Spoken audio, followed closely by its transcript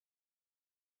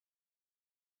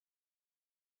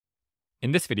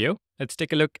In this video, let's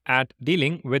take a look at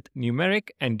dealing with numeric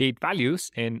and date values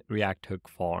in React Hook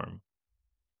form.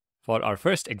 For our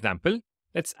first example,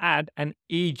 let's add an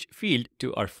age field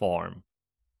to our form.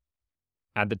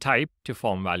 Add the type to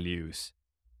form values.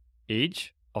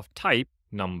 Age of type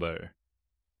number.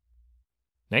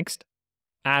 Next,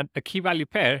 add a key value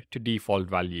pair to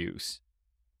default values.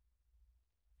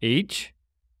 Age,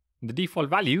 the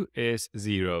default value is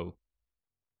 0.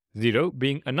 0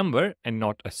 being a number and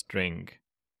not a string.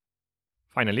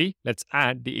 Finally, let's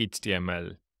add the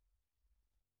HTML.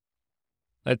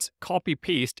 Let's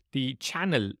copy-paste the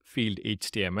channel field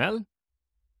HTML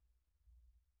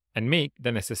and make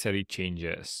the necessary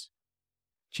changes.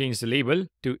 Change the label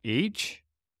to age,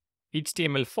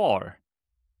 HTML for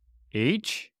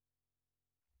age,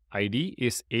 ID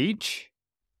is age,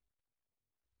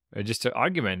 register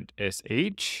argument is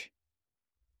age,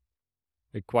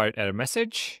 required error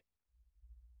message,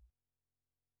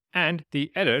 and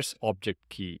the errors object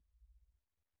key.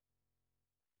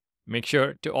 Make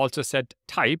sure to also set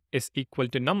type is equal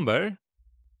to number,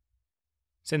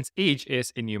 since age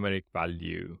is a numeric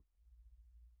value.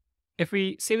 If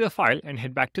we save the file and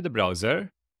head back to the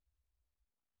browser,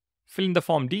 fill in the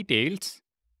form details,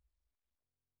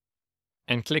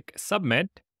 and click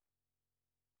Submit,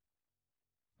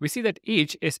 we see that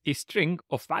age is a string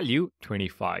of value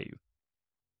 25.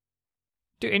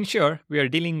 To ensure we are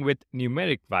dealing with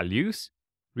numeric values,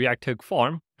 React Hook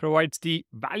form provides the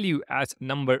value as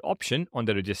number option on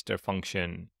the register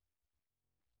function.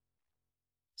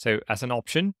 So as an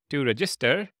option to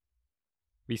register,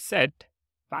 we set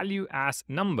value as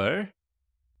number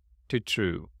to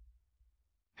true.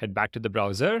 Head back to the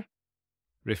browser,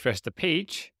 refresh the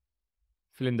page,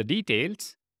 fill in the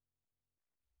details,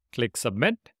 click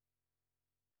Submit,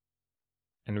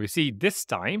 and we see this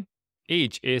time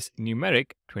age is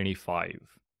numeric 25.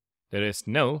 There is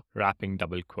no wrapping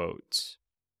double quotes.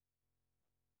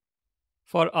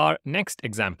 For our next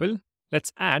example,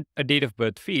 let's add a date of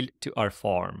birth field to our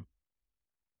form.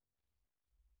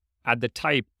 Add the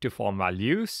type to form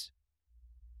values,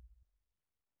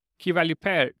 key value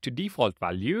pair to default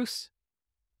values,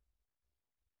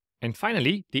 and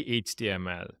finally the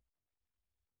HTML.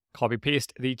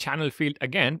 Copy-paste the channel field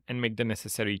again and make the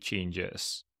necessary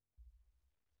changes.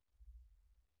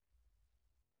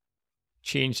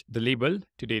 Change the label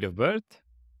to date of birth,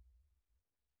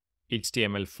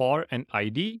 HTML for and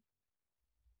ID,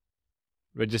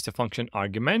 register function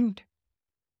argument,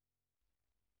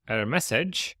 error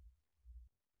message,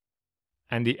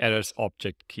 and the errors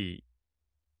object key.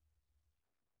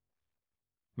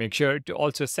 Make sure to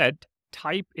also set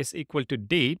type is equal to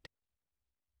date,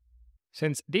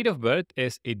 since date of birth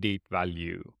is a date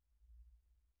value.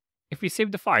 If we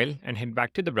save the file and head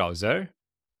back to the browser,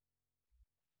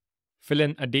 fill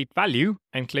in a date value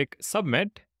and click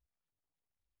Submit,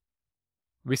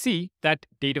 we see that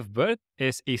date of birth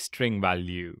is a string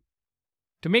value.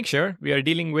 To make sure we are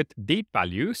dealing with date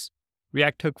values,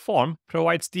 React Hook form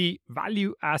provides the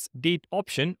value as date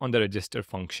option on the register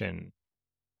function.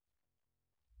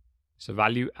 So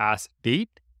value as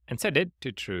date and set it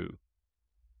to true.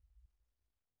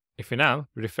 If we now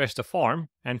refresh the form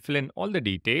and fill in all the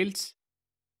details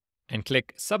and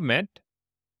click Submit,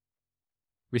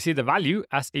 we see the value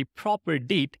as a proper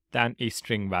date than a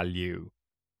string value.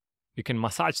 You can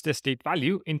massage this date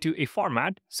value into a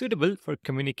format suitable for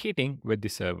communicating with the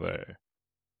server.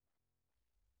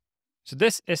 So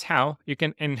this is how you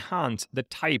can enhance the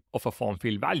type of a form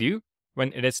field value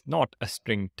when it is not a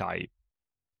string type.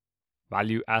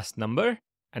 Value as number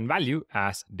and value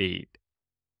as date.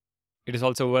 It is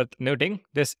also worth noting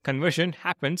this conversion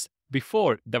happens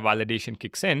before the validation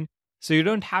kicks in, so you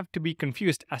don't have to be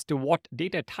confused as to what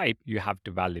data type you have to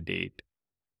validate.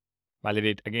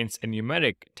 Validate against a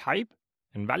numeric type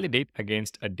and validate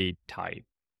against a date type.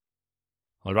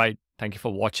 Alright, thank you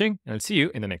for watching, and I'll see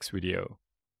you in the next video.